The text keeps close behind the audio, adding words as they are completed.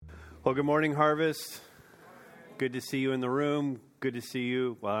Well, good morning, Harvest. Good to see you in the room. Good to see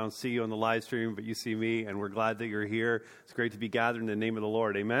you. Well, I don't see you on the live stream, but you see me, and we're glad that you're here. It's great to be gathered in the name of the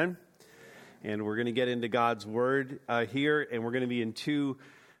Lord. Amen? And we're going to get into God's Word here, and we're going to be in two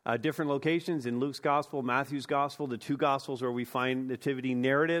different locations, in Luke's Gospel, Matthew's Gospel, the two Gospels where we find nativity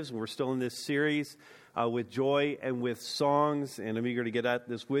narratives. And we're still in this series with joy and with songs, and I'm eager to get at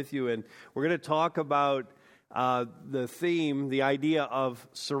this with you. And we're going to talk about the theme, the idea of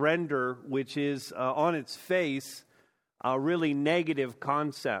surrender, which is on its face a really negative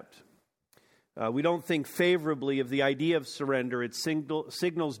concept. We don't think favorably of the idea of surrender. It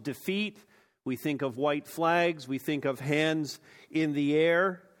signals defeat. We think of white flags. We think of hands in the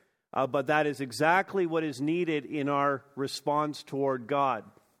air. But that is exactly what is needed in our response toward God.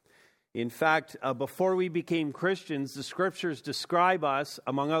 In fact, before we became Christians, the Scriptures describe us,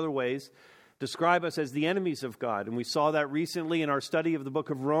 among other ways, describe us as the enemies of God. And we saw that recently in our study of the book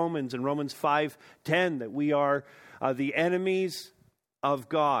of Romans, in Romans 5:10, that we are the enemies of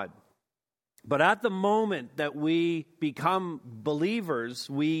God. But at the moment that we become believers,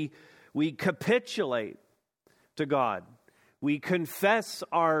 we capitulate to God. We confess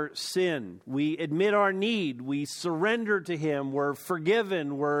our sin. We admit our need. We surrender to Him. We're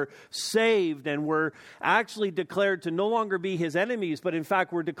forgiven. We're saved. And we're actually declared to no longer be His enemies, but in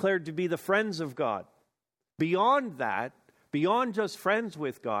fact, we're declared to be the friends of God. Beyond that, beyond just friends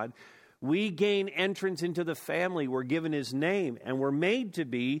with God, we gain entrance into the family. We're given His name, and we're made to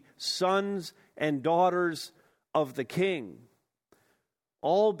be sons and daughters of the King.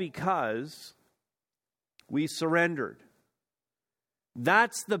 All because we surrendered.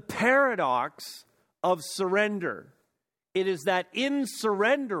 That's the paradox of surrender. It is that in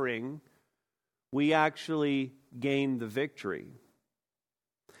surrendering, we actually gain the victory.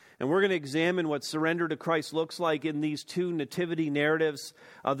 And we're going to examine what surrender to Christ looks like in these two nativity narratives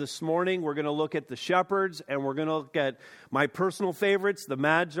this morning. We're going to look at the shepherds, and we're going to look at my personal favorites, the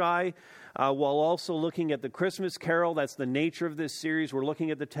magi, while also looking at the Christmas carol. That's the nature of this series. We're looking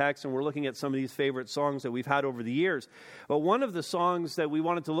at the text, and we're looking at some of these favorite songs that we've had over the years. But one of the songs that we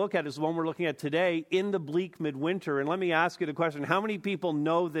wanted to look at is the one we're looking at today, In the Bleak Midwinter. And let me ask you the question, how many people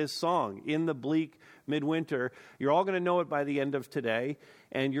know this song, In the Bleak Midwinter? You're all going to know it by the end of today,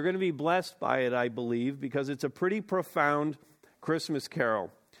 and you're going to be blessed by it, I believe, because it's a pretty profound Christmas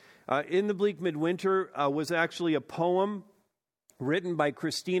carol. In the Bleak Midwinter was actually a poem written by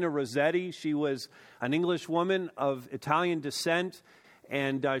Christina Rossetti. She was an English woman of Italian descent,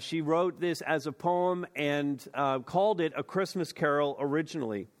 and she wrote this as a poem and called it a Christmas carol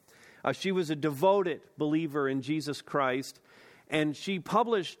originally. She was a devoted believer in Jesus Christ, and she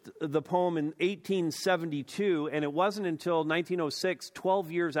published the poem in 1872, and it wasn't until 1906,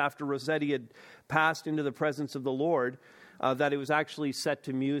 12 years after Rossetti had passed into the presence of the Lord, that it was actually set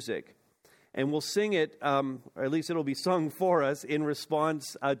to music. And we'll sing it, or at least it'll be sung for us in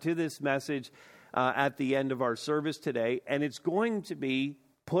response to this message at the end of our service today. And it's going to be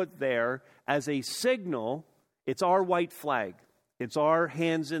put there as a signal. It's our white flag. It's our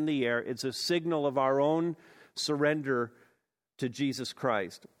hands in the air. It's a signal of our own surrender to Jesus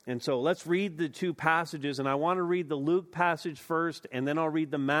Christ. And so let's read the two passages. And I want to read the Luke passage first, and then I'll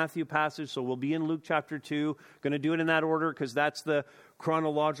read the Matthew passage. So we'll be in Luke chapter 2. Going to do it in that order because that's the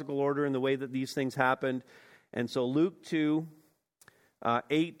chronological order in the way that these things happened. And so Luke 2,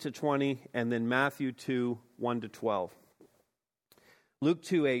 8 to 20, and then Matthew 2, 1 to 12. Luke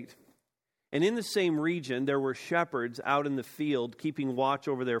 2, 8. And in the same region there were shepherds out in the field, keeping watch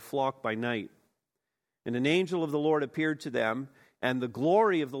over their flock by night. And an angel of the Lord appeared to them, and the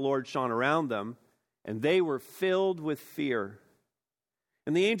glory of the Lord shone around them, and they were filled with fear.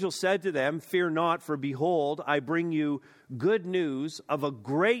 And the angel said to them, "Fear not, for behold, I bring you good news of a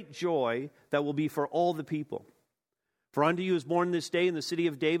great joy that will be for all the people. For unto you is born this day in the city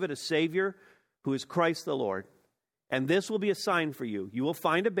of David a Savior, who is Christ the Lord. And this will be a sign for you. You will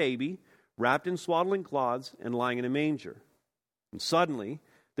find a baby wrapped in swaddling cloths and lying in a manger." And suddenly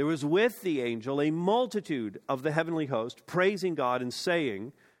there was with the angel a multitude of the heavenly host, praising God and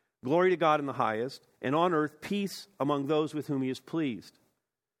saying, "Glory to God in the highest, and on earth peace among those with whom He is pleased."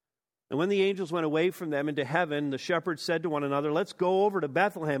 And when the angels went away from them into heaven, the shepherds said to one another, "Let's go over to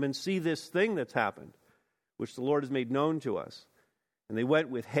Bethlehem and see this thing that's happened, which the Lord has made known to us." And they went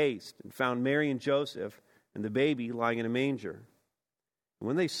with haste and found Mary and Joseph and the baby lying in a manger. And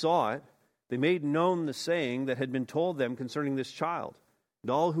when they saw it, they made known the saying that had been told them concerning this child. And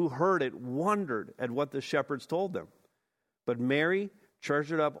all who heard it wondered at what the shepherds told them. But Mary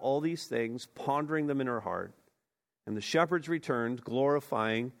treasured up all these things, pondering them in her heart. And the shepherds returned,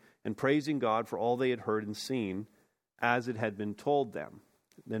 glorifying and praising God for all they had heard and seen, as it had been told them.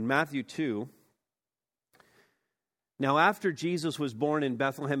 Then Matthew 2. Now after Jesus was born in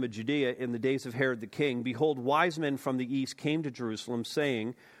Bethlehem of Judea in the days of Herod the king, behold, wise men from the east came to Jerusalem,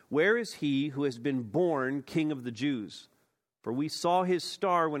 saying, Where is he who has been born King of the Jews? For we saw his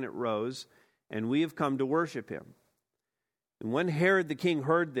star when it rose, and we have come to worship him. And when Herod the king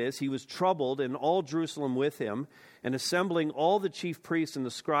heard this, he was troubled, and all Jerusalem with him. And assembling all the chief priests and the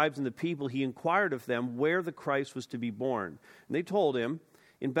scribes and the people, he inquired of them where the Christ was to be born. And they told him,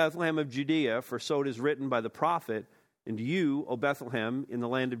 In Bethlehem of Judea, for so it is written by the prophet, And you, O Bethlehem, in the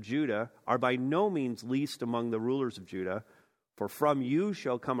land of Judah, are by no means least among the rulers of Judah, for from you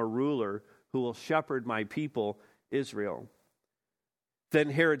shall come a ruler who will shepherd my people Israel. Then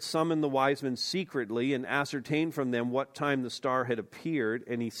Herod summoned the wise men secretly and ascertained from them what time the star had appeared,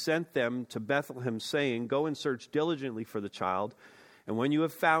 and he sent them to Bethlehem, saying, Go and search diligently for the child, and when you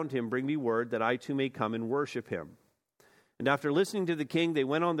have found him, bring me word that I too may come and worship him. And after listening to the king, they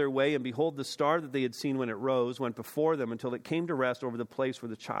went on their way, and behold, the star that they had seen when it rose went before them until it came to rest over the place where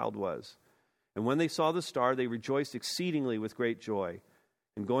the child was. And when they saw the star, they rejoiced exceedingly with great joy.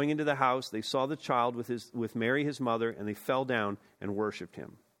 And going into the house, they saw the child with Mary his mother, and they fell down and worshipped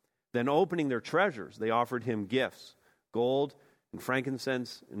him. Then opening their treasures, they offered him gifts, gold and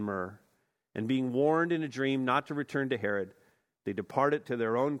frankincense and myrrh. And being warned in a dream not to return to Herod, they departed to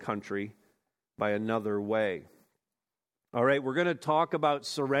their own country by another way. All right, we're going to talk about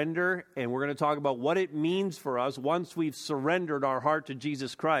surrender, and we're going to talk about what it means for us once we've surrendered our heart to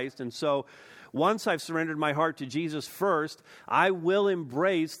Jesus Christ. And so, once I've surrendered my heart to Jesus first, I will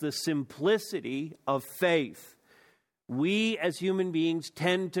embrace the simplicity of faith. We as human beings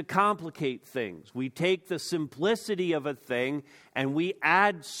tend to complicate things. We take the simplicity of a thing and we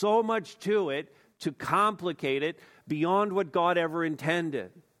add so much to it to complicate it beyond what God ever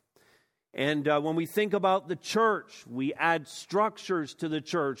intended. And when we think about the church, we add structures to the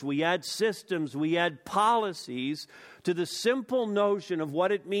church. We add systems. We add policies to the simple notion of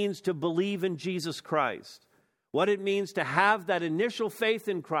what it means to believe in Jesus Christ. What it means to have that initial faith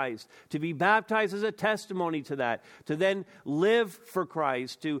in Christ, to be baptized as a testimony to that, to then live for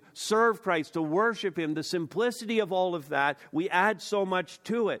Christ, to serve Christ, to worship Him, the simplicity of all of that, we add so much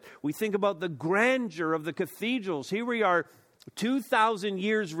to it. We think about the grandeur of the cathedrals. Here we are 2,000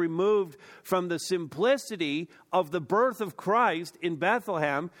 years removed from the simplicity of the birth of Christ in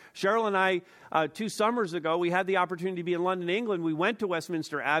Bethlehem. Cheryl and I, 2 summers ago, we had the opportunity to be in London, England. We went to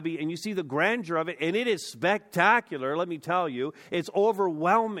Westminster Abbey, and you see the grandeur of it, and it is spectacular, let me tell you. It's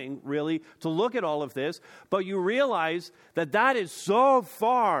overwhelming, really, to look at all of this, but you realize that that is so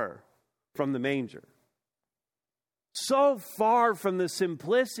far from the manger. So far from the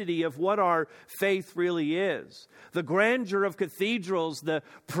simplicity of what our faith really is. The grandeur of cathedrals, the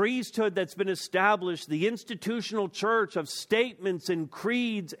priesthood that's been established, the institutional church of statements and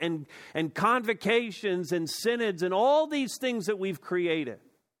creeds and convocations and synods and all these things that we've created.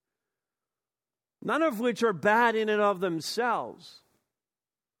 None of which are bad in and of themselves.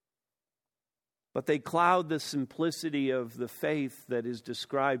 But they cloud the simplicity of the faith that is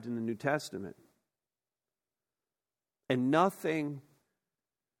described in the New Testament. And nothing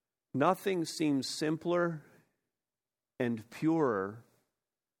seems simpler and purer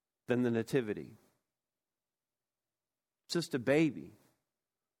than the nativity. It's just a baby,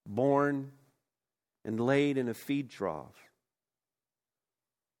 born and laid in a feed trough.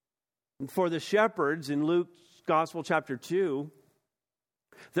 And for the shepherds in Luke's Gospel chapter 2,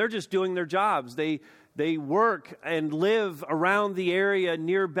 they're just doing their jobs. They work and live around the area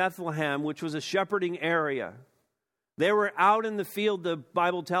near Bethlehem, which was a shepherding area. They were out in the field, the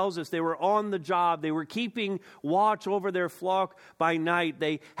Bible tells us. They were on the job. They were keeping watch over their flock by night.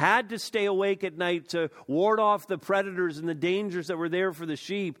 They had to stay awake at night to ward off the predators and the dangers that were there for the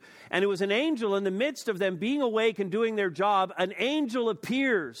sheep. And it was an angel in the midst of them being awake and doing their job. An angel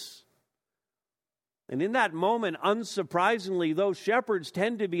appears. And in that moment, unsurprisingly, those shepherds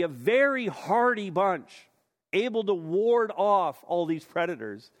tend to be a very hardy bunch, able to ward off all these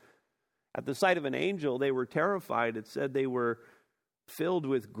predators. At the sight of an angel, they were terrified. It said they were filled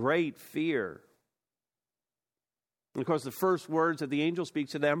with great fear. And of course, the first words that the angel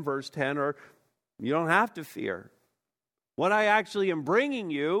speaks to them, verse 10, are, you don't have to fear. What I actually am bringing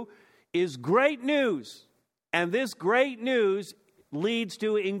you is great news. And this great news leads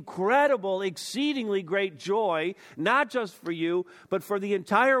to incredible, exceedingly great joy, not just for you, but for the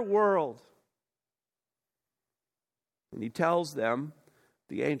entire world. And he tells them,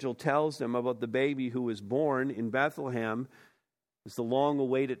 the angel tells them about the baby who was born in Bethlehem as the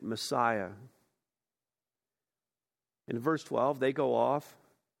long-awaited Messiah. In verse 12, they go off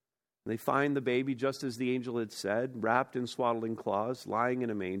They find the baby just as the angel had said, wrapped in swaddling cloths, lying in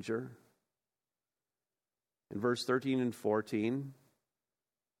a manger. In verse 13 and 14,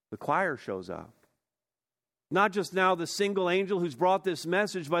 the choir shows up. Not just now the single angel who's brought this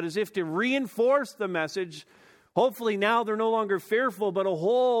message, but as if to reinforce the message. Hopefully now they're no longer fearful, but a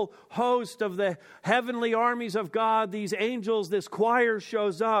whole host of the heavenly armies of God, these angels, this choir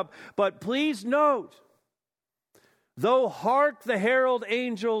shows up. But please note, though hark the herald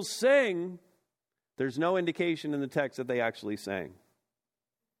angels sing, there's no indication in the text that they actually sang.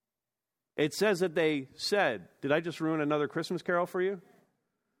 It says that they said. Did I just ruin another Christmas carol for you?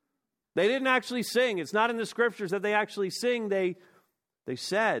 They didn't actually sing. It's not in the scriptures that they actually sing. They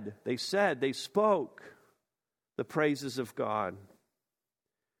spoke the praises of God.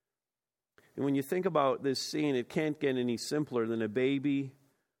 And when you think about this scene, it can't get any simpler than a baby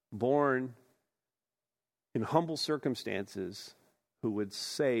born in humble circumstances who would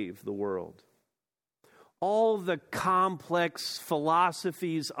save the world. All the complex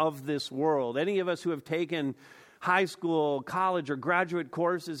philosophies of this world. Any of us who have taken high school, college, or graduate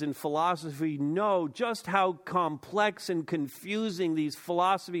courses in philosophy know just how complex and confusing these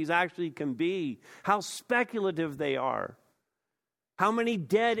philosophies actually can be, how speculative they are, how many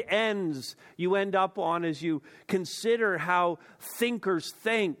dead ends you end up on as you consider how thinkers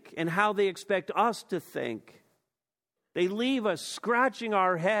think and how they expect us to think. They leave us scratching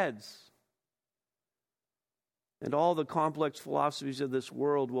our heads. And all the complex philosophies of this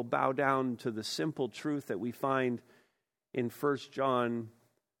world will bow down to the simple truth that we find in 1 John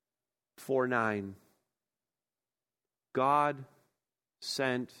 4:9. God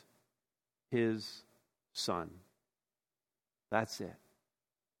sent his Son. That's it.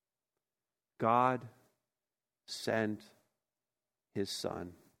 God sent his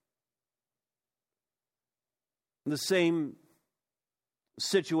Son. The same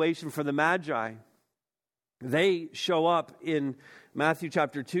situation for the Magi. They show up in Matthew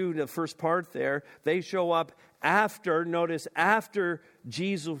chapter 2, the first part there. They show up after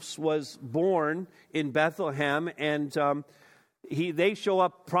Jesus was born in Bethlehem. And they show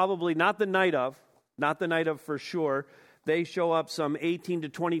up probably not the night of for sure. They show up some 18 to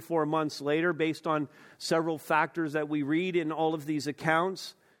 24 months later based on several factors that we read in all of these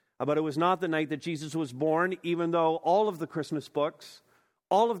accounts. But it was not the night that Jesus was born, even though all of the Christmas books,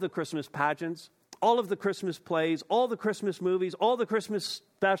 all of the Christmas pageants, all of the Christmas plays, all the Christmas movies, all the Christmas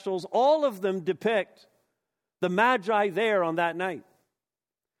specials, all of them depict the Magi there on that night.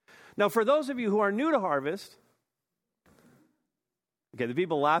 Now, for those of you who are new to Harvest, okay, the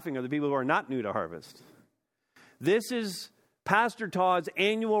people laughing are the people who are not new to Harvest. This is Pastor Todd's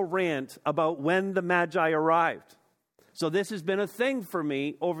annual rant about when the Magi arrived. So this has been a thing for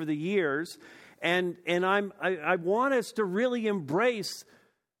me over the years, and I want us to really embrace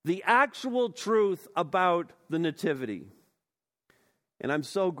the actual truth about the Nativity. And I'm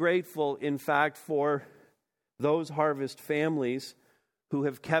so grateful, in fact, for those Harvest families who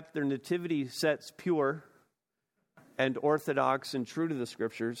have kept their nativity sets pure and orthodox and true to the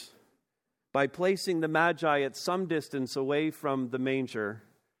Scriptures by placing the Magi at some distance away from the manger,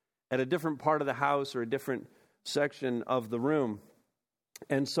 at a different part of the house or a different section of the room.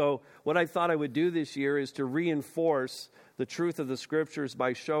 And so what I thought I would do this year is to reinforce the truth of the Scriptures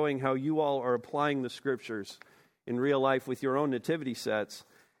by showing how you all are applying the Scriptures in real life with your own nativity sets.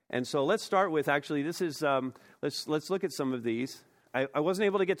 And so let's start with, actually, this is, let's look at some of these. I wasn't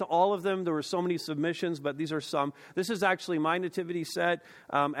able to get to all of them. There were so many submissions, but these are some. This is actually my nativity set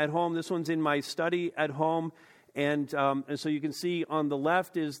at home. This one's in my study at home. And so you can see on the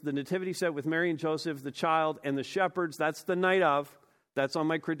left is the nativity set with Mary and Joseph, the child, and the shepherds. That's the night of. That's on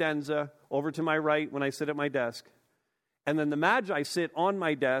my credenza. Over to my right when I sit at my desk. And then the Magi sit on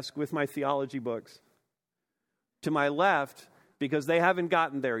my desk with my theology books. To my left, because they haven't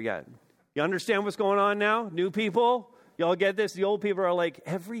gotten there yet. You understand what's going on now? New people? Y'all get this? The old people are like,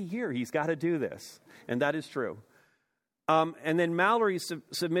 every year he's got to do this. And that is true. And then Mallory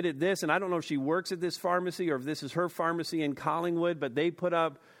submitted this, and I don't know if she works at this pharmacy or if this is her pharmacy in Collingwood, but they put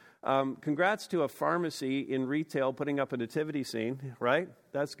up, congrats to a pharmacy in retail putting up a nativity scene, right?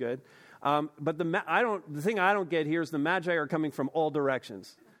 That's good. But the thing I don't get here is the Magi are coming from all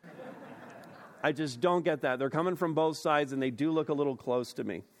directions. I just don't get that. They're coming from both sides, and they do look a little close to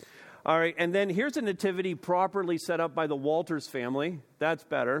me. All right, and then here's a nativity properly set up by the Walters family. That's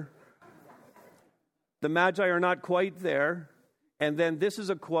better. The Magi are not quite there. And then this is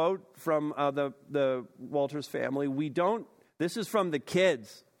a quote from the Walters family. This is from the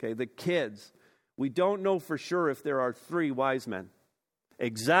kids, okay, the kids. We don't know for sure if there are 3 wise men.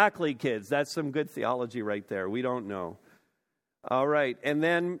 Exactly, kids. That's some good theology right there. We don't know. All right. And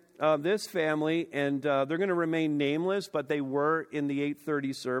then this family, and they're going to remain nameless, but they were in the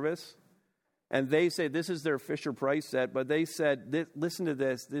 8:30 service. And they say, this is their Fisher-Price set, but they said, listen to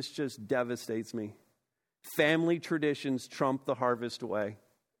this. This just devastates me. Family traditions trump the harvest away.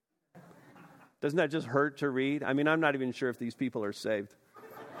 Doesn't that just hurt to read? I mean, I'm not even sure if these people are saved.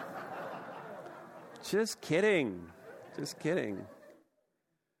 Just kidding. Just kidding.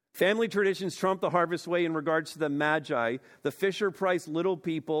 Family traditions trump the harvest way in regards to the magi. The Fisher-Price Little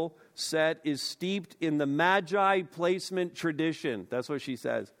People set is steeped in the magi placement tradition. That's what she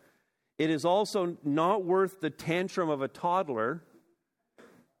says. It is also not worth the tantrum of a toddler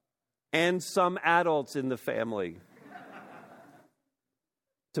and some adults in the family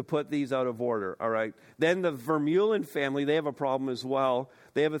to put these out of order, all right? Then the Vermeulen family, they have a problem as well.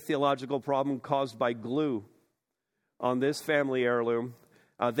 They have a theological problem caused by glue on this family heirloom.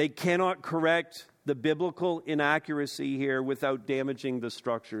 They cannot correct the biblical inaccuracy here without damaging the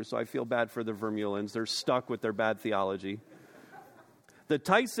structure. So I feel bad for the Vermeulens. They're stuck with their bad theology. The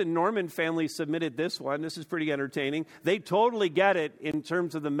Tyson Norman family submitted this one. This is pretty entertaining. They totally get it in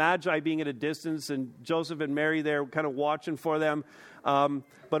terms of the Magi being at a distance and Joseph and Mary there kind of watching for them.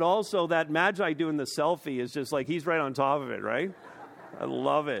 But also that Magi doing the selfie is just like he's right on top of it, right? I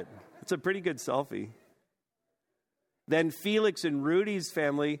love it. It's a pretty good selfie. Then Felix and Rudy's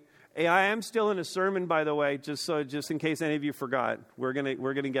family. Hey, I am still in a sermon, by the way, just in case any of you forgot. We're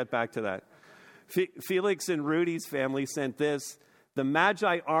gonna get back to that. Felix and Rudy's family sent this. The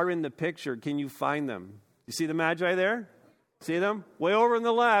Magi are in the picture. Can you find them? You see the Magi there? See them? Way over on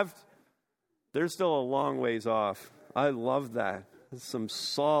the left. They're still a long ways off. I love that. That's some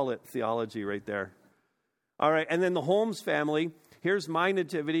solid theology right there. All right, and then the Holmes family. Here's my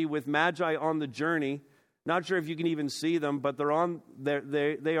nativity with Magi on the journey. Not sure if you can even see them, but they're on.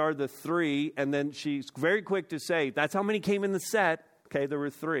 They are the three, and then she's very quick to say, that's how many came in the set. Okay, there were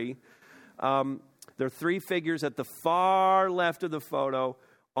three. There are three figures at the far left of the photo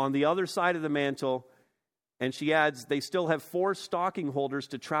on the other side of the mantle. And she adds, they still have 4 stocking holders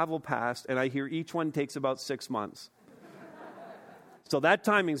to travel past, and I hear each one takes about 6 months. So that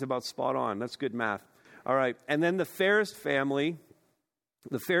timing's about spot on. That's good math. All right. And then the Ferris family,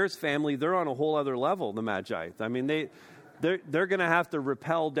 they're on a whole other level, the Magi. I mean, they're going to have to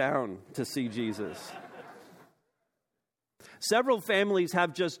rappel down to see Jesus. Several families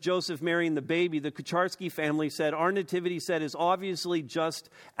have just Joseph, Mary, and the baby. The Kucharski family said, our nativity set is obviously just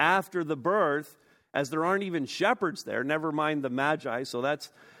after the birth, as there aren't even shepherds there, never mind the Magi, so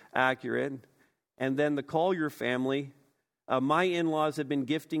that's accurate. And then the Collier family, my in-laws have been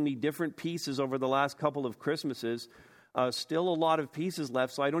gifting me different pieces over the last couple of Christmases. Still a lot of pieces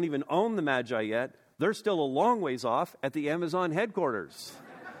left, so I don't even own the Magi yet. They're still a long ways off at the Amazon headquarters.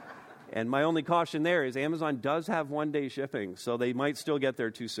 And my only caution there is Amazon does have one-day shipping, so they might still get there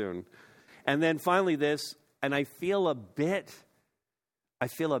too soon. And then finally this, and I feel a bit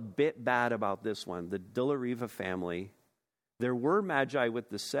bad about this one, the De La Riva family. There were Magi with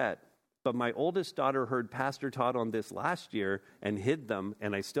the set, but my oldest daughter heard Pastor Todd on this last year and hid them,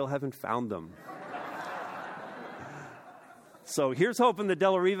 and I still haven't found them. So here's hoping the De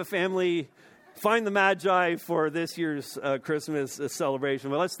La Riva family find the Magi for this year's Christmas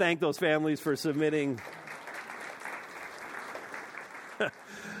celebration. Well, let's thank those families for submitting.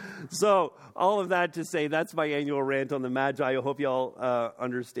 So all of that to say, that's my annual rant on the Magi. I hope you all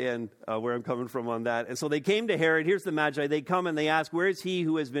understand where I'm coming from on that. And so they came to Herod. Here's the Magi. They come and they ask, where is he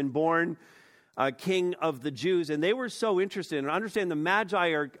who has been born king of the Jews? And they were so interested. And understand the Magi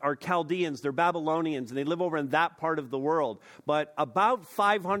are Chaldeans, they're Babylonians, and they live over in that part of the world. But about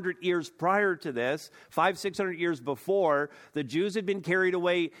 500 years prior to this, 600 years before, the Jews had been carried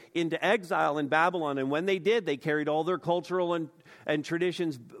away into exile in Babylon. And when they did, they carried all their cultural and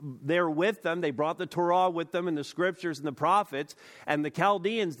traditions there with them. They brought the Torah with them and the scriptures and the prophets. And the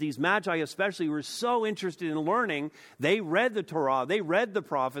Chaldeans, these Magi especially, were so interested in learning. They read the Torah, they read the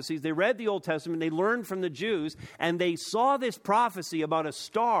prophecies, they read the Old Testament, they learned from the Jews, and they saw this prophecy about a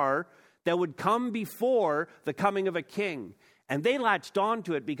star that would come before the coming of a king. And they latched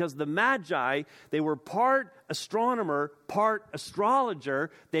onto it because the Magi, they were part astronomer, part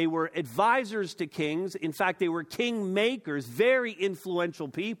astrologer. They were advisors to kings. In fact, they were king makers, very influential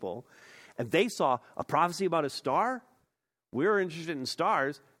people. And they saw a prophecy about a star. We're interested in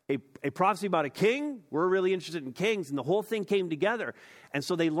stars. A prophecy about a king. We're really interested in kings. And the whole thing came together. And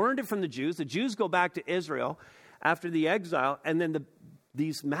so they learned it from the Jews. The Jews go back to Israel after the exile. And then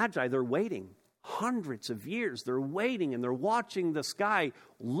these Magi, they're waiting. Hundreds of years, they're waiting and they're watching the sky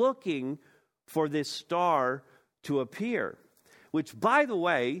looking for this star to appear. Which, by the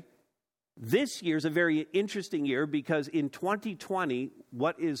way, This year is a very interesting year because in 2020,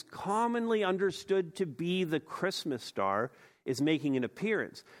 what is commonly understood to be the Christmas star is making an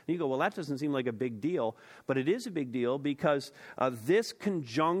appearance. And you go, well, that doesn't seem like a big deal, but it is a big deal because this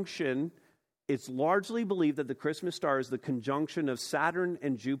conjunction, it's largely believed that the Christmas star is the conjunction of Saturn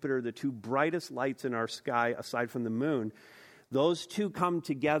and Jupiter, the two brightest lights in our sky aside from the moon. Those two come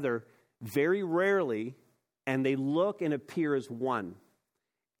together very rarely, and they look and appear as one.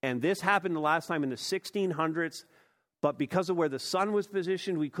 And this happened the last time in the 1600s, but because of where the sun was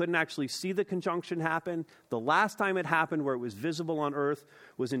positioned, we couldn't actually see the conjunction happen. The last time it happened where it was visible on Earth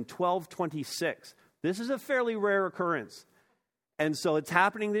was in 1226. This is a fairly rare occurrence. And so it's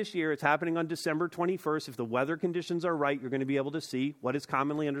happening this year. It's happening on December 21st. If the weather conditions are right, you're going to be able to see what is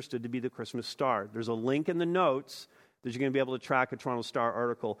commonly understood to be the Christmas star. There's a link in the notes that you're going to be able to track a Toronto Star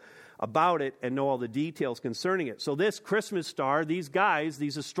article about it and know all the details concerning it. So this Christmas star, these guys,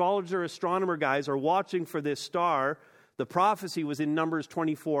 these astronomer guys are watching for this star. The prophecy was in Numbers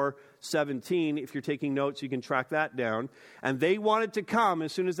 24:17. If you're taking notes, you can track that down. And they wanted to come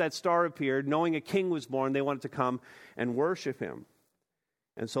as soon as that star appeared, knowing a king was born, they wanted to come and worship him.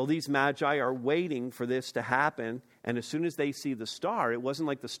 And so these magi are waiting for this to happen. And as soon as they see the star, it wasn't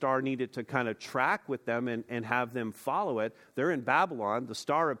like the star needed to kind of track with them and have them follow it. They're in Babylon. The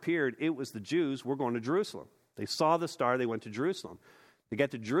star appeared. It was the Jews. We're going to Jerusalem. They saw the star. They went to Jerusalem. To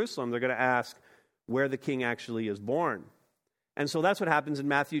get to Jerusalem, they're going to ask where the king actually is born. And so that's what happens in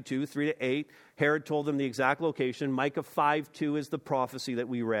Matthew 2, 3-8. Herod told them the exact location. Micah 5:2 is the prophecy that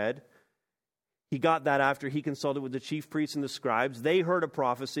we read. He got that after he consulted with the chief priests and the scribes. They heard a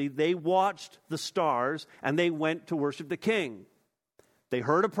prophecy. They watched the stars, and they went to worship the king. They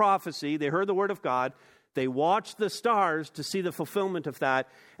heard a prophecy. They heard the word of God. They watched the stars to see the fulfillment of that,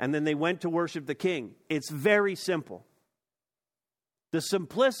 and then they went to worship the king. It's very simple. The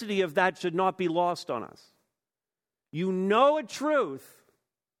simplicity of that should not be lost on us. You know a truth,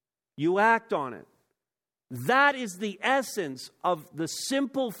 you act on it. That is the essence of the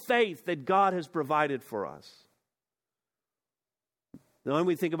simple faith that God has provided for us. Now, when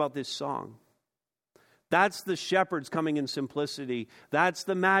we think about this song, that's the shepherds coming in simplicity. That's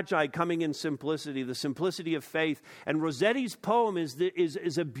the magi coming in simplicity, the simplicity of faith. And Rossetti's poem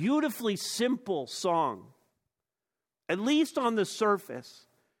is a beautifully simple song, at least on the surface,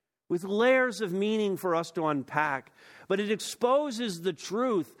 with layers of meaning for us to unpack. But it exposes the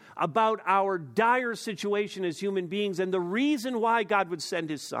truth about our dire situation as human beings and the reason why God would send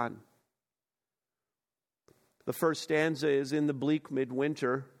his son. The first stanza is, in the bleak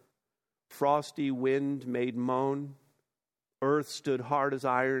midwinter, frosty wind made moan, earth stood hard as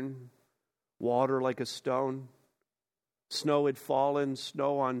iron, water like a stone. Snow had fallen,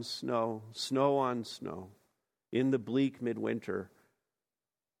 snow on snow, snow on snow, in the bleak midwinter,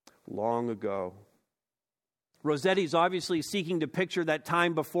 long ago. Rossetti's obviously seeking to picture that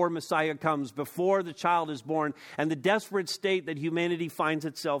time before Messiah comes, before the child is born, and the desperate state that humanity finds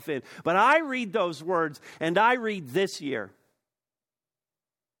itself in. But I read those words, and I read this year.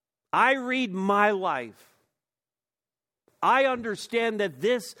 I read my life. I understand that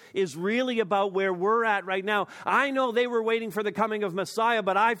this is really about where we're at right now. I know they were waiting for the coming of Messiah,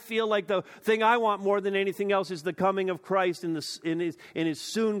 but I feel like the thing I want more than anything else is the coming of Christ in his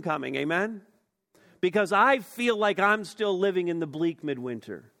soon coming. Amen? Because I feel like I'm still living in the bleak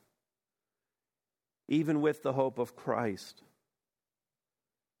midwinter, even with the hope of Christ.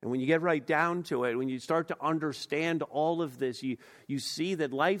 And when you get right down to it, when you start to understand all of this, you see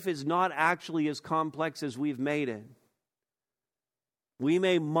that life is not actually as complex as we've made it. We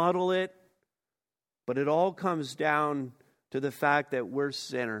may muddle it, but it all comes down to the fact that we're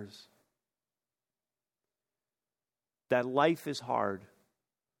sinners, that life is hard,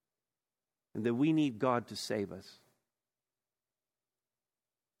 and that we need God to save us.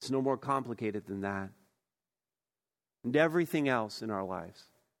 It's no more complicated than that. And everything else in our lives,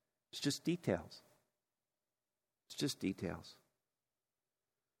 it's just details. It's just details.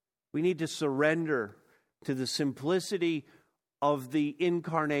 We need to surrender to the simplicity of the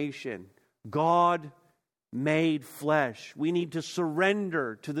incarnation. God made flesh. We need to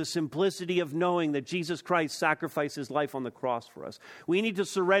surrender to the simplicity of knowing that Jesus Christ sacrificed his life on the cross for us. We need to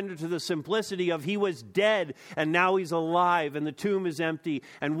surrender to the simplicity of he was dead and now he's alive and the tomb is empty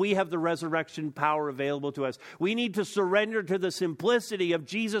and we have the resurrection power available to us. We need to surrender to the simplicity of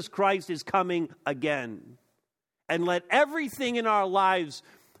Jesus Christ is coming again. And let everything in our lives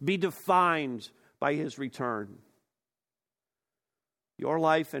be defined by his return. Your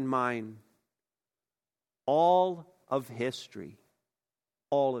life and mine, all of history,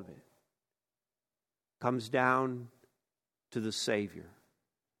 all of it, comes down to the Savior.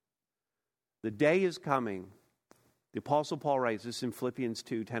 The day is coming. The Apostle Paul writes this in Philippians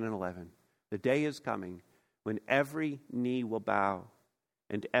 2, 10 and 11. The day is coming when every knee will bow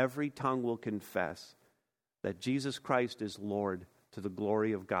and every tongue will confess that Jesus Christ is Lord, to the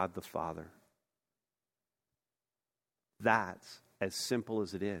glory of God the Father. That's as simple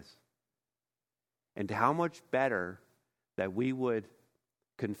as it is. And how much better that we would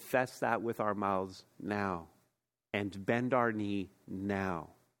confess that with our mouths now and bend our knee now,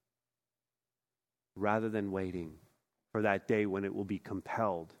 rather than waiting for that day when it will be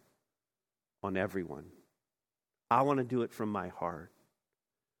compelled on everyone. I want to do it from my heart.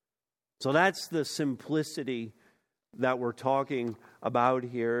 So that's the simplicity that we're talking about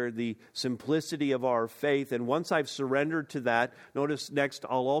here, the simplicity of our faith. And once I've surrendered to that, notice next,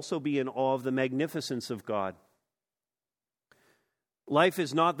 I'll also be in awe of the magnificence of God. Life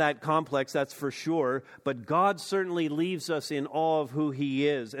is not that complex, that's for sure, but God certainly leaves us in awe of who He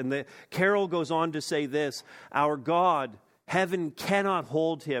is. And the carol goes on to say this: our God, heaven cannot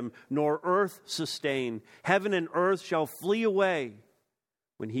hold Him, nor earth sustain. Heaven and earth shall flee away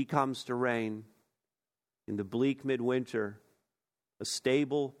when He comes to reign. In the bleak midwinter, a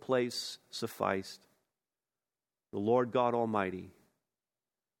stable place sufficed. The Lord God Almighty,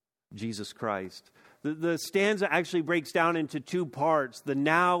 Jesus Christ. The stanza actually breaks down into two parts, the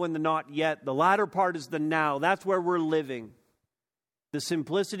now and the not yet. The latter part is the now. That's where we're living. The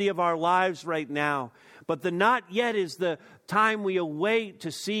simplicity of our lives right now. But the not yet is the time we await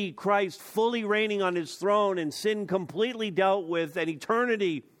to see Christ fully reigning on His throne and sin completely dealt with and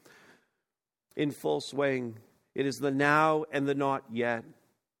eternity in full swing. It is the now and the not yet.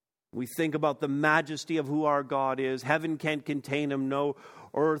 We think about the majesty of who our God is. Heaven can't contain Him, no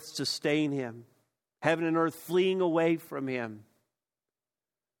earth sustain Him. Heaven and earth fleeing away from Him.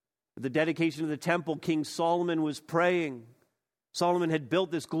 At the dedication of the temple, King Solomon was praying. Solomon had built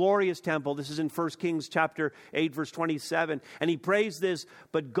this glorious temple. This is in 1 Kings chapter 8, verse 27. And he prays this,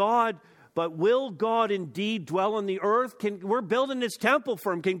 but will God indeed dwell on the earth? We're building this temple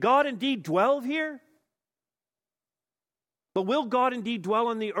for Him. Can God indeed dwell here? But will God indeed dwell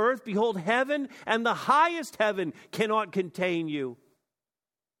on the earth? Behold, heaven and the highest heaven cannot contain you.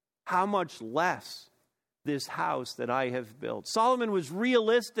 How much less this house that I have built? Solomon was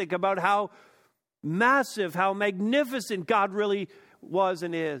realistic about how massive, how magnificent God really was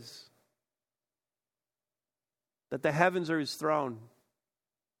and is. That the heavens are His throne.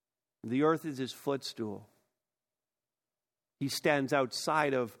 The earth is His footstool. He stands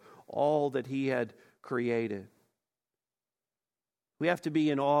outside of all that He had created. We have to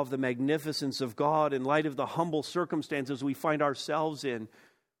be in awe of the magnificence of God in light of the humble circumstances we find ourselves in.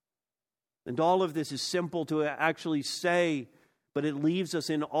 And all of this is simple to actually say, but it leaves us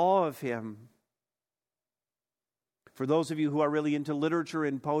in awe of Him. For those of you who are really into literature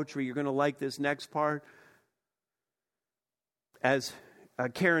and poetry, you're going to like this next part. As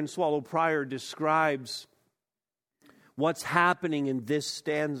Karen Swallow Prior describes what's happening in this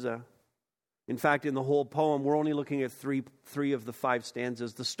stanza. In fact, in the whole poem, we're only looking at three of the 5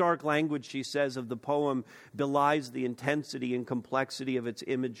 stanzas. The stark language, she says, of the poem belies the intensity and complexity of its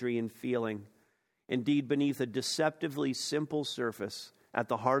imagery and feeling. Indeed, beneath a deceptively simple surface, at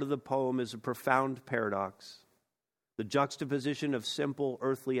the heart of the poem is a profound paradox. The juxtaposition of simple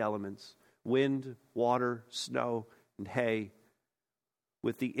earthly elements, wind, water, snow, and hay,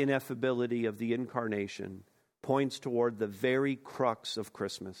 with the ineffability of the incarnation, points toward the very crux of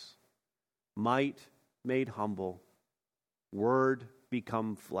Christmas. Might made humble, Word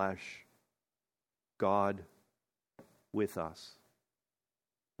become flesh, God with us.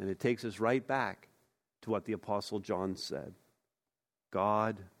 And it takes us right back to what the Apostle John said.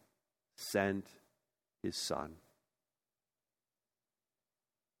 God sent His Son.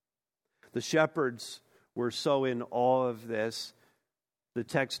 The shepherds were so in awe of this. The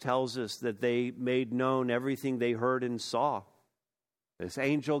text tells us that they made known everything they heard and saw. This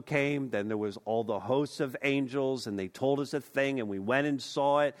angel came, then there was all the hosts of angels, and they told us a thing, and we went and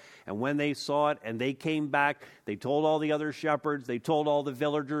saw it. And when they saw it, and they came back, they told all the other shepherds, they told all the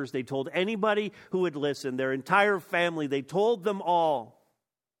villagers, they told anybody who would listen, their entire family, they told them all.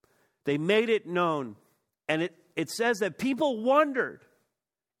 They made it known. And it says that people wondered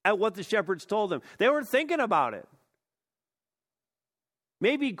at what the shepherds told them. They were thinking about it.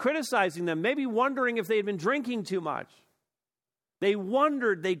 Maybe criticizing them, maybe wondering if they had been drinking too much. They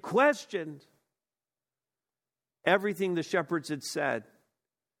wondered, they questioned everything the shepherds had said.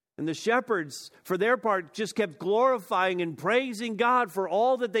 And the shepherds, for their part, just kept glorifying and praising God for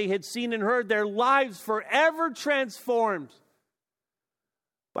all that they had seen and heard, their lives forever transformed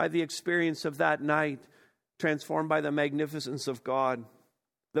by the experience of that night, transformed by the magnificence of God.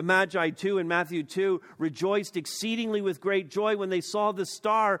 The magi too in Matthew 2 rejoiced exceedingly with great joy when they saw the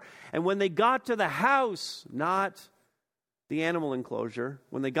star. And when they got to the house, not the animal enclosure,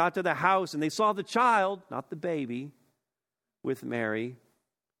 when they got to the house and they saw the child, not the baby, with Mary,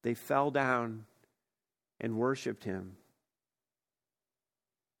 they fell down and worshiped him.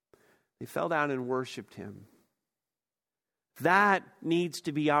 They fell down and worshiped him. That needs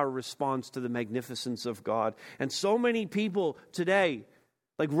to be our response to the magnificence of God. And so many people today,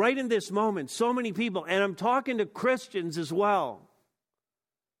 like right in this moment, so many people, and I'm talking to Christians as well,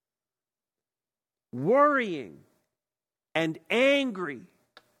 worrying and angry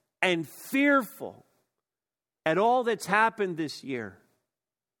and fearful at all that's happened this year.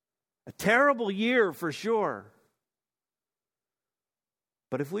 A terrible year for sure.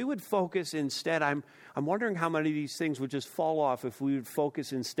 But if we would focus instead, I'm wondering how many of these things would just fall off if we would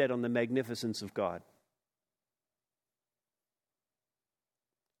focus instead on the magnificence of God.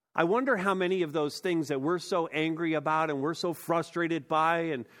 I wonder how many of those things that we're so angry about and we're so frustrated by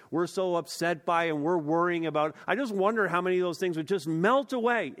and we're so upset by and we're worrying about, I just wonder how many of those things would just melt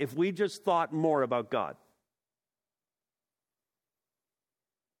away if we just thought more about God.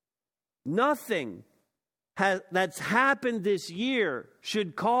 Nothing that's happened this year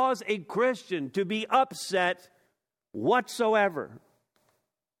should cause a Christian to be upset whatsoever.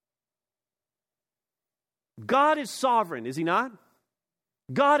 God is sovereign, is he not?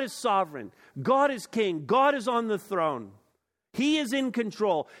 God is sovereign. God is king. God is on the throne. He is in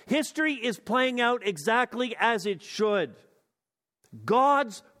control. History is playing out exactly as it should.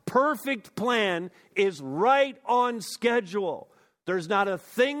 God's perfect plan is right on schedule. There's not a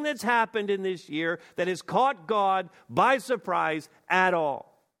thing that's happened in this year that has caught God by surprise at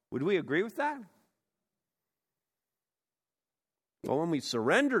all. Would we agree with that? Well, when we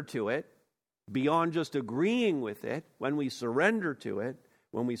surrender to it, beyond just agreeing with it, when we surrender to it,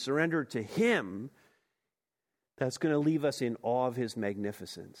 when we surrender to him, that's going to leave us in awe of his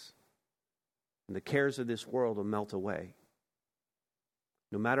magnificence. And the cares of this world will melt away.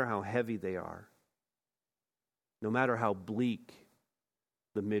 No matter how heavy they are. No matter how bleak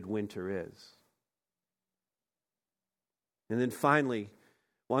the midwinter is. And then finally,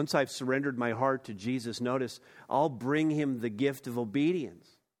 once I've surrendered my heart to Jesus, notice, I'll bring him the gift of obedience.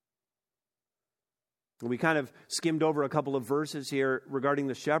 We kind of skimmed over a couple of verses here regarding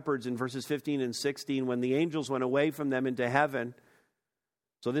the shepherds in verses 15 and 16 when the angels went away from them into heaven.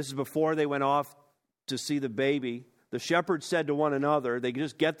 So this is before they went off to see the baby. The shepherds said to one another, they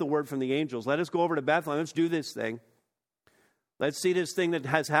just get the word from the angels, let us go over to Bethlehem, let's do this thing. Let's see this thing that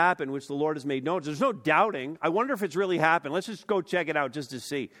has happened, which the Lord has made known. There's no doubting. I wonder if it's really happened. Let's just go check it out just to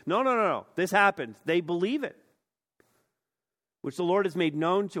see. No. This happened. They believe it, which the Lord has made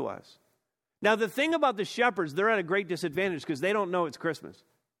known to us. Now, the thing about the shepherds, they're at a great disadvantage because they don't know it's Christmas.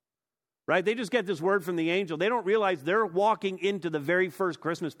 Right? They just get this word from the angel. They don't realize they're walking into the very first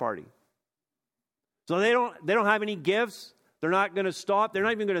Christmas party. So they don't have any gifts. They're not going to stop. They're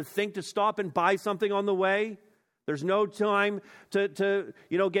not even going to think to stop and buy something on the way. There's no time to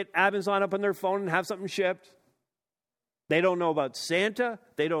get Amazon up on their phone and have something shipped. They don't know about Santa.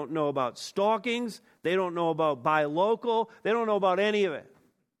 They don't know about stockings. They don't know about buy local. They don't know about any of it.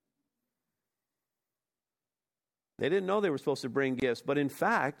 They didn't know they were supposed to bring gifts. But in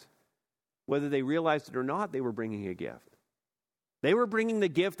fact, whether they realized it or not, they were bringing a gift. They were bringing the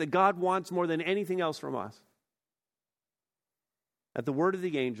gift that God wants more than anything else from us. At the word of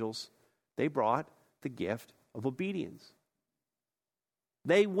the angels, they brought the gift of obedience.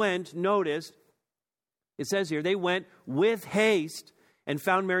 They went, notice, it says here, they went with haste and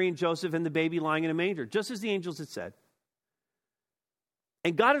found Mary and Joseph and the baby lying in a manger, just as the angels had said.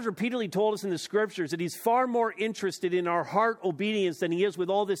 And God has repeatedly told us in the scriptures that he's far more interested in our heart obedience than he is with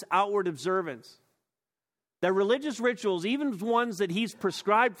all this outward observance. That religious rituals, even ones that he's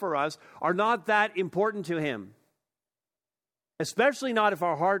prescribed for us, are not that important to him. Especially not if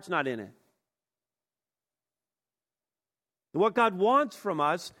our heart's not in it. What God wants from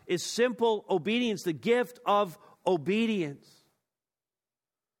us is simple obedience, the gift of obedience.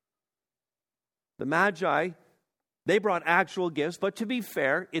 The magi, they brought actual gifts, but to be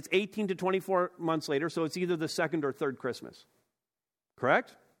fair, it's 18 to 24 months later, so it's either the second or third Christmas.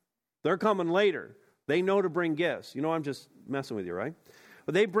 Correct? They're coming later. They know to bring gifts. You know, I'm just messing with you, right?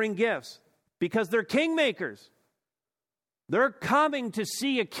 But they bring gifts because they're kingmakers. They're coming to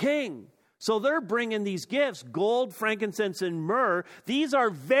see a king. So they're bringing these gifts, gold, frankincense, and myrrh. These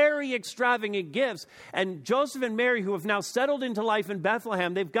are very extravagant gifts. And Joseph and Mary, who have now settled into life in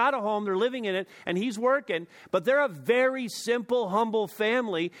Bethlehem, they've got a home, they're living in it, and he's working. But they're a very simple, humble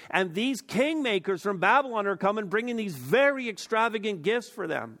family. And these kingmakers from Babylon are coming, bringing these very extravagant gifts for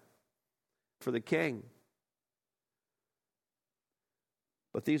them, for the king.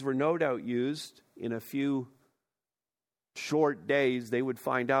 But these were no doubt used in a few short days. They would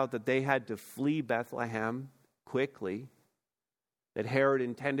find out that they had to flee Bethlehem quickly, that Herod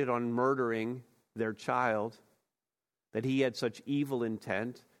intended on murdering their child, that he had such evil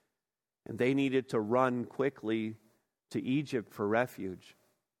intent, and they needed to run quickly to Egypt for refuge.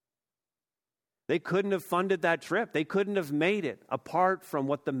 They couldn't have funded that trip. They couldn't have made it apart from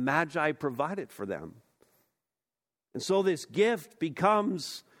what the magi provided for them. And so this gift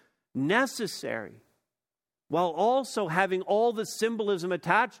becomes necessary, while also having all the symbolism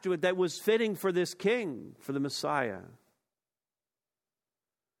attached to it that was fitting for this king, for the Messiah.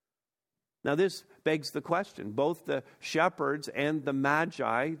 Now this begs the question. Both the shepherds and the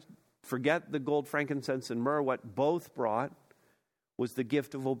magi, forget the gold, frankincense, and myrrh, what both brought was the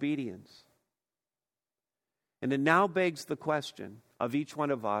gift of obedience. And it now begs the question of each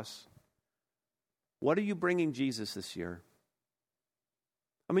one of us, what are you bringing Jesus this year?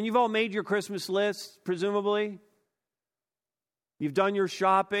 I mean, you've all made your Christmas lists, presumably. You've done your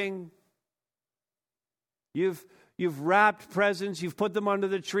shopping. You've wrapped presents. You've put them under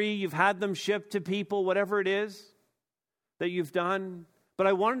the tree. You've had them shipped to people, whatever it is that you've done. But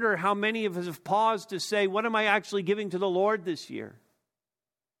I wonder how many of us have paused to say, what am I actually giving to the Lord this year?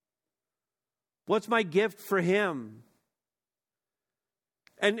 What's my gift for Him?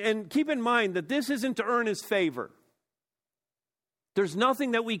 And keep in mind that this isn't to earn His favor. There's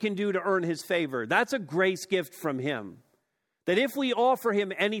nothing that we can do to earn His favor. That's a grace gift from Him. That if we offer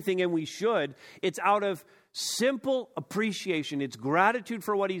Him anything, and we should, it's out of simple appreciation. It's gratitude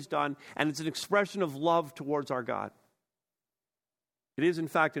for what He's done, and it's an expression of love towards our God. It is, in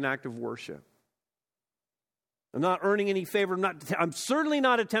fact, an act of worship. I'm not earning any favor. I'm certainly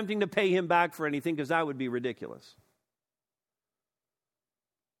not attempting to pay Him back for anything, because that would be ridiculous.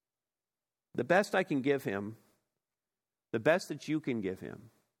 The best I can give Him, the best that you can give Him,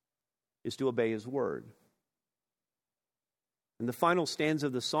 is to obey His word. And the final stanza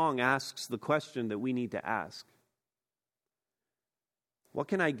of the song asks the question that we need to ask. What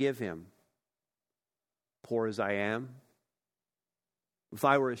can I give Him, poor as I am? If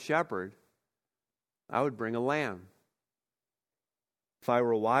I were a shepherd, I would bring a lamb. If I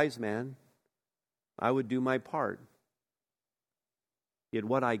were a wise man, I would do my part. Yet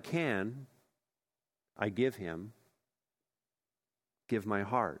what I can, I give Him. Give my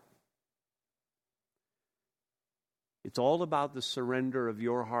heart. It's all about the surrender of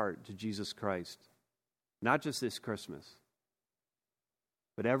your heart to Jesus Christ. Not just this Christmas,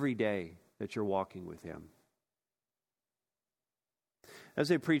 but every day that you're walking with Him. As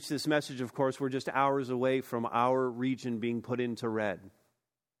I preach this message, of course, we're just hours away from our region being put into red.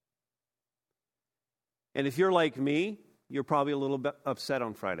 And if you're like me, you're probably a little bit upset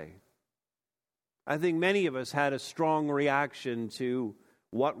on Friday. I think many of us had a strong reaction to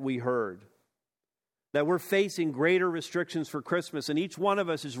what we heard. That we're facing greater restrictions for Christmas, and each one of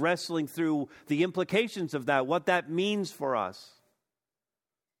us is wrestling through the implications of that, what that means for us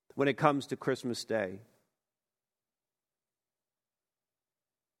when it comes to Christmas Day.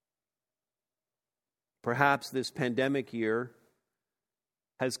 Perhaps this pandemic year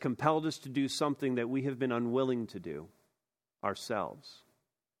has compelled us to do something that we have been unwilling to do ourselves.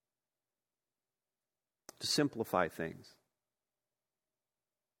 To simplify things.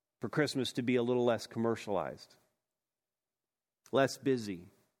 For Christmas to be a little less commercialized. Less busy.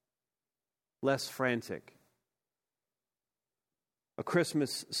 Less frantic. A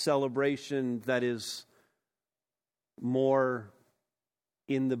Christmas celebration that is more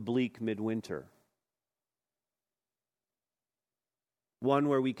in the bleak midwinter. One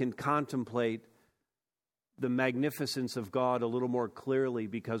where we can contemplate the magnificence of God a little more clearly,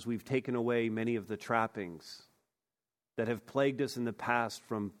 because we've taken away many of the trappings that have plagued us in the past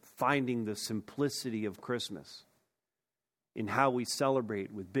from finding the simplicity of Christmas in how we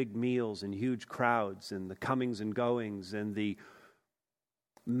celebrate with big meals and huge crowds and the comings and goings and the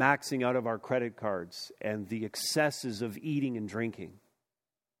maxing out of our credit cards and the excesses of eating and drinking.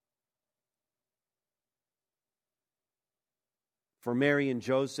 For Mary and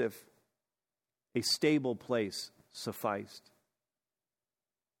Joseph, a stable place sufficed.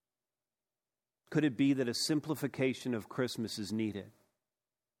 Could it be that a simplification of Christmas is needed?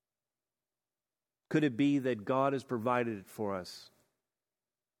 Could it be that God has provided it for us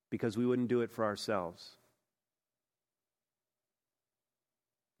because we wouldn't do it for ourselves.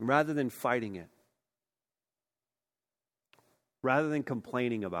 Rather than fighting it, rather than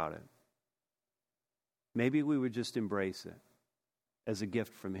complaining about it, maybe we would just embrace it as a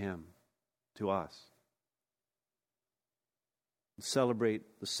gift from Him to us.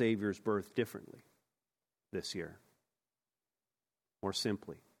 Celebrate the Savior's birth differently this year, more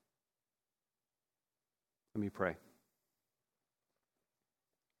simply. Let me pray.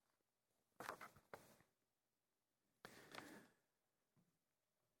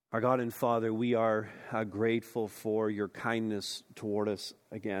 Our God and Father, we are grateful for your kindness toward us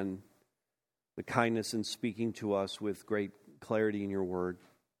again, the kindness in speaking to us with great clarity in your word.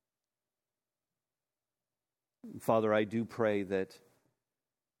 Father, I do pray that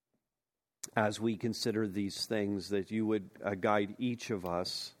as we consider these things, that you would guide each of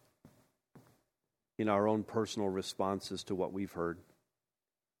us in our own personal responses to what we've heard.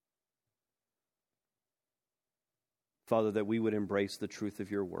 Father, that we would embrace the truth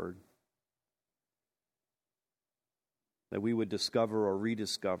of your word, that we would discover or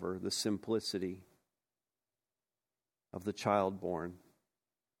rediscover the simplicity of the child born,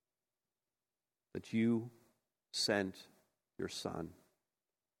 that you sent your Son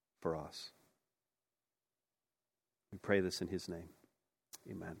for us. We pray this in his name.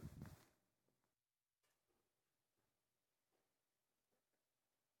 Amen.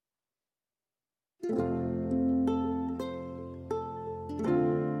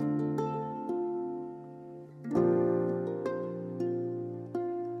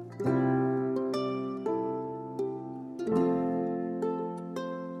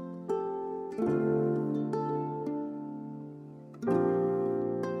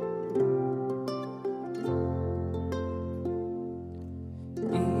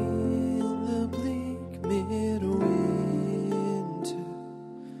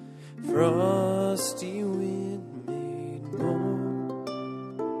 Frosty wind made moan,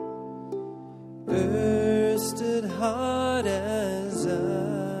 bursted hard as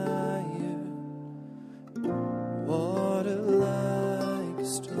iron, water like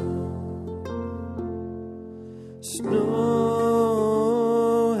stone. Snow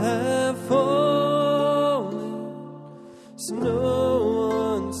have fallen, snow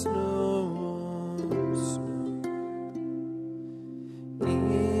on snow on snow.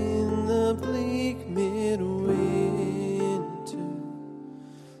 In the bleak midwinter,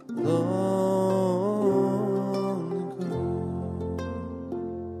 long ago.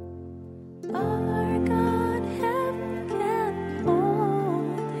 Our God heaven can't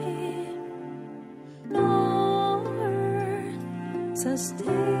hold him, nor earth sustain.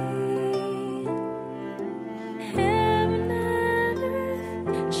 Heaven and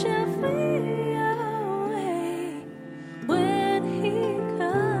earth shall flee away when he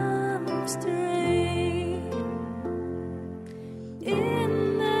comes to reign. In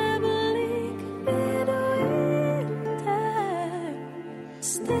the bleak midwinter,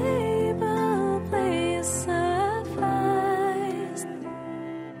 stable place sufficed.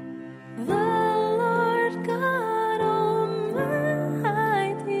 The Lord God Almighty,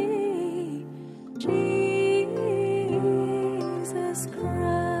 Jesus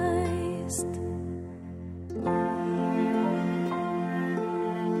Christ.